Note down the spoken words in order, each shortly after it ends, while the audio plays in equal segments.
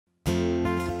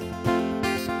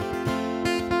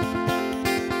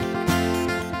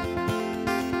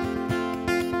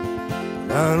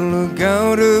I look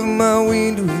out of my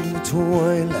window in the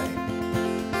twilight.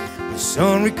 The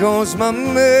sun recalls my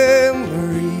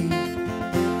memory,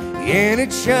 and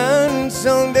it shines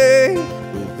all day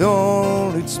with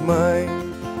all its might.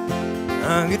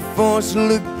 I get forced to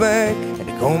look back, and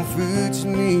it comforts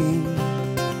me.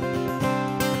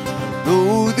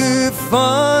 Though the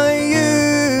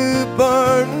fire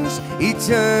burns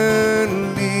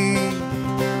eternally,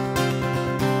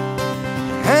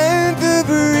 and the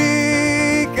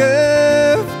break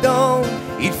of dawn,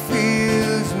 it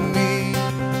fills me.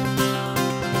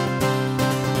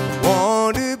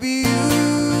 What a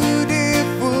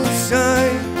beautiful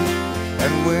sight.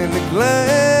 And when the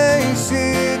glass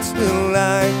hits the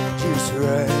light just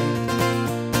right,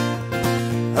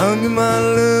 I'll give my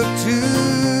love to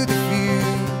the view.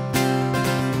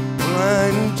 Well, I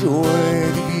enjoy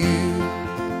the view.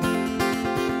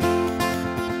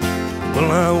 Well,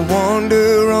 I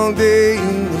wander all day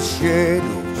in the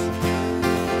shadows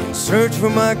and search for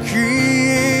my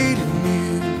creative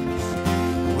muse.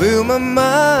 Will my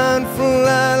mind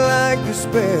fly like the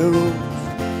sparrows?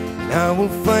 And I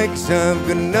will fight, 'cause I've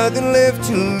got nothing left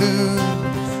to lose.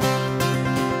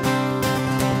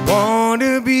 What a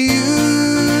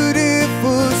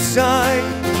beautiful sight.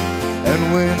 And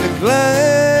when the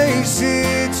glass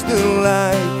hits the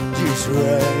light just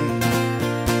right,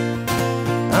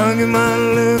 I'll give my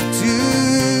love to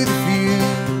the view.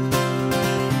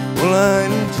 Well, I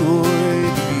enjoy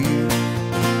the view.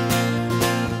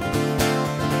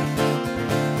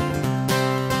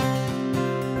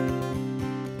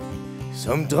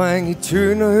 Som dreng i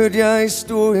Tønder hørte jeg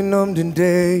historien om den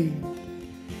dag.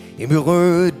 En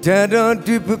berøvet datter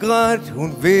dybt begrædt,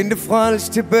 hun vendte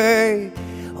frelst tilbage.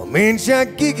 Og mens jeg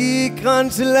gik i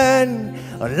grænseland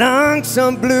og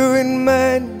langsomt blev en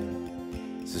mand,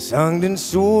 så sang den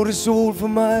sorte sol for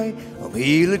mig om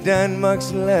hele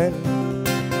Danmarks land.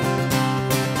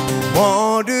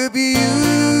 What a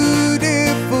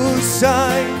beautiful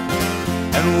sight.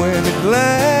 And when the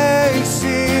glass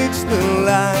hits the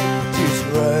light just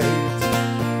right,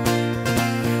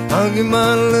 I'll give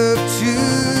my love to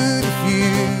the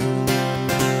view.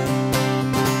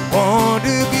 What a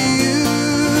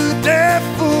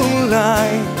beautiful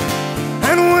light.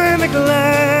 And when the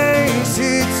glass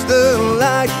hits the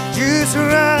light just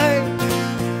right,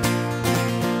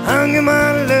 I'll give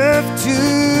my love to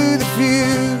the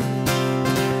view.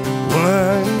 Well, I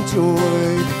enjoy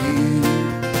the view.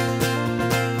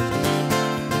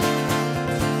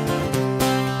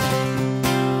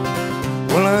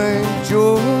 Well, I